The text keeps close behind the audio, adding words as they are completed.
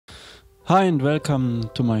Hi and welcome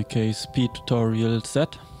to my KSP tutorial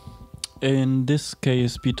set. In this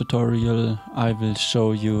KSP tutorial I will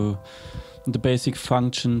show you the basic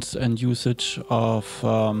functions and usage of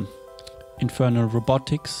Infernal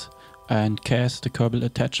Robotics and KS, the Kerbal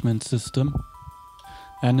attachment system.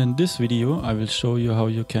 And in this video I will show you how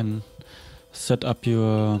you can set up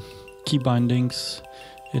your key bindings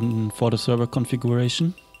for the server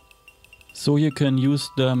configuration, so you can use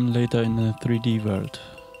them later in a 3D world.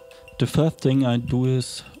 The first thing I do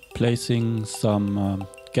is placing some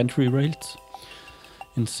gantry rails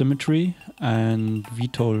in symmetry and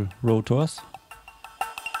VTOL rotors.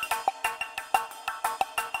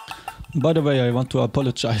 By the way, I want to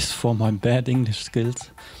apologize for my bad English skills.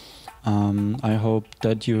 I hope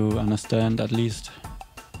that you understand at least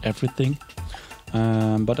everything.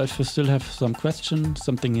 But if you still have some questions,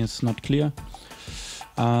 something is not clear,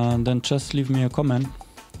 then just leave me a comment.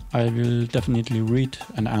 I will definitely read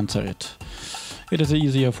and answer it. It is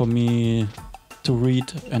easier for me to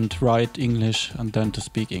read and write English and then to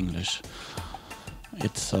speak English.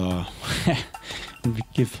 It's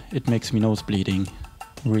it makes me nose bleeding,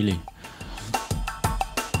 really.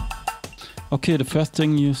 Okay, the first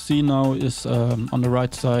thing you see now is on the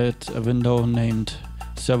right side a window named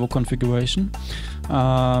Servo Configuration.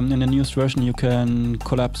 In the newest version you can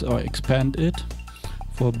collapse or expand it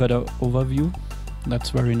for a better overview.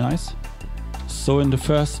 That's very nice. So in the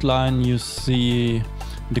first line you see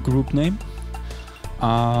the group name.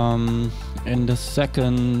 In the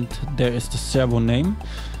second there is the servo name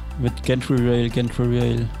with gantry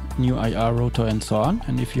rail, new IR rotor and so on.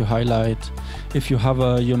 And if you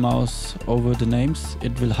hover your mouse over the names,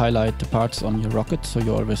 it will highlight the parts on your rocket, so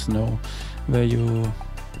you always know where you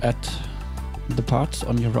add the parts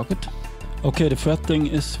on your rocket. Okay, the first thing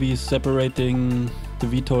is we separating the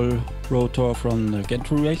VTOL rotor from the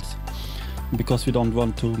gantry rails, because we don't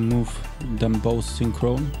want to move them both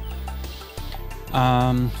synchrone.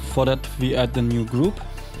 For that we add a new group,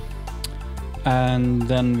 and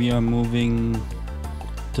then we are moving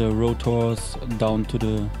the rotors down to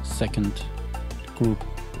the second group,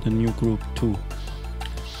 the new group 2.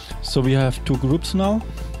 So we have two groups now,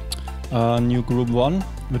 new group 1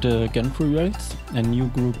 with the gantry rails and new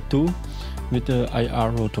group 2 with the IR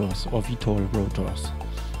rotors or VTOL rotors.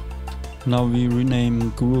 Now we rename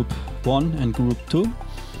group 1 and group 2,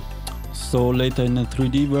 so later in the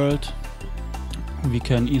 3D world we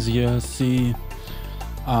can easier see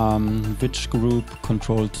which group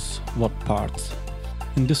controls what parts.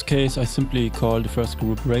 In this case I simply call the first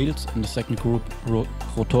group rails and the second group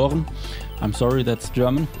rotoren. I'm sorry, that's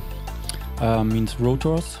German, means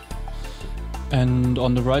rotors. And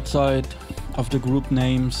on the right side of the group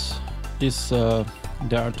names is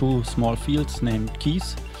there are two small fields named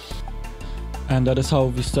keys, and that is how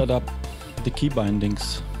we set up the key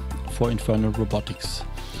bindings for Infernal Robotics.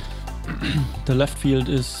 The left field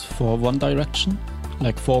is for one direction,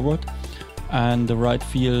 like forward, and the right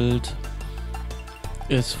field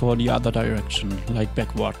is for the other direction, like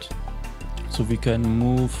backward. So we can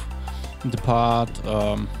move the part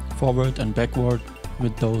forward and backward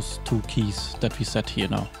with those two keys that we set here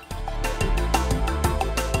now.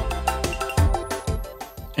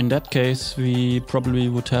 In that case we probably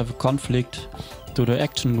would have a conflict to the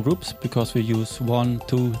action groups, because we use 1,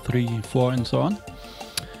 2, 3, 4 and so on.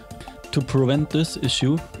 To prevent this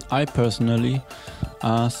issue, I personally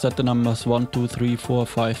set the numbers 1, 2, 3, 4,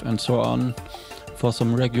 5 and so on for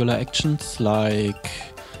some regular actions like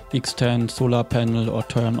extend solar panel or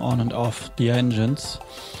turn on and off the engines,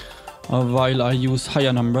 while I use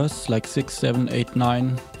higher numbers like 6, 7, 8,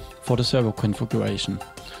 9 for the servo configuration.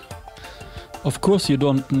 Of course you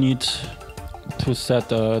don't need to set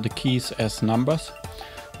the keys as numbers.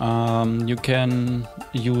 You can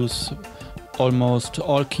use almost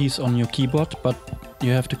all keys on your keyboard, but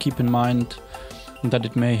you have to keep in mind that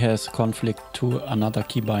it may has conflict to another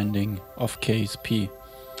key binding of KSP.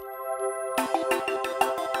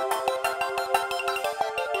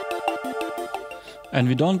 And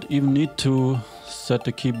we don't even need to set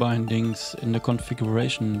the key bindings in the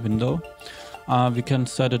configuration window. We can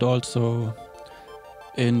set it also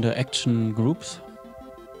in the action groups.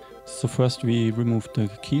 So first we remove the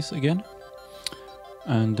keys again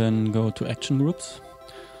and then go to action groups,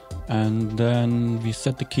 and then we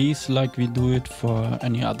set the keys like we do it for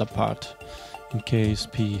any other part in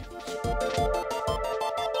KSP.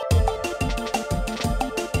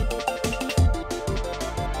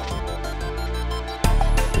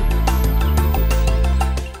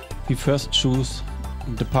 We first choose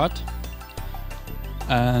the part,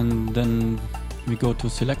 and then we go to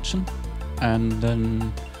selection, and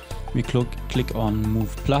then we click on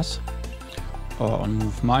move plus or on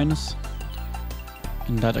move minus,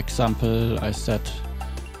 In that example I set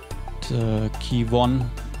the key 1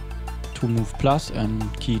 to move plus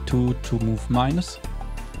and key 2 to move minus.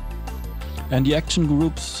 And the action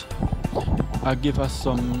groups give us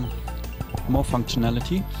some more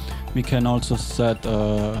functionality. We can also set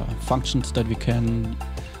functions that we can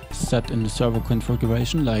set in the servo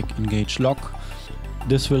configuration, like engage lock.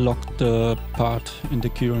 This will lock the part in the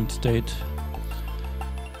current state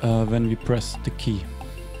when we press the key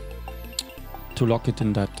to lock it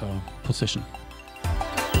in that position.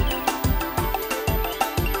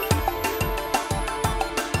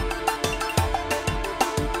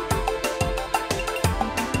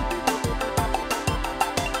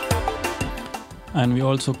 And we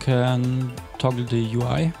also can toggle the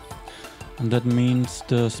UI, and that means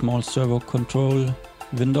the small servo control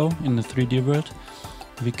window in the 3D world.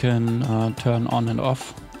 We can turn on and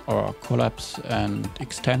off, or collapse and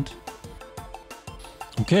extend.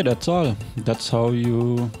 Okay, that's all. That's how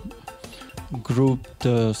you group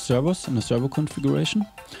the servos in the servo configuration,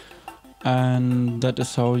 and that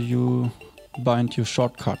is how you bind your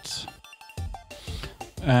shortcuts.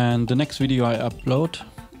 And the next video I upload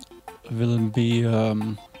will be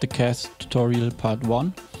the CAS tutorial part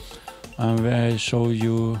 1, where I show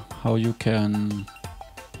you how you can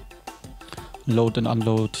load and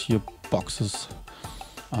unload your boxes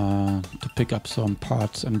to pick up some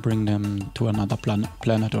parts and bring them to another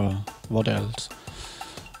planet or what else.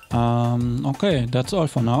 Okay, that's all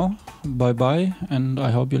for now. Bye bye, and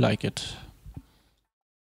I hope you like it.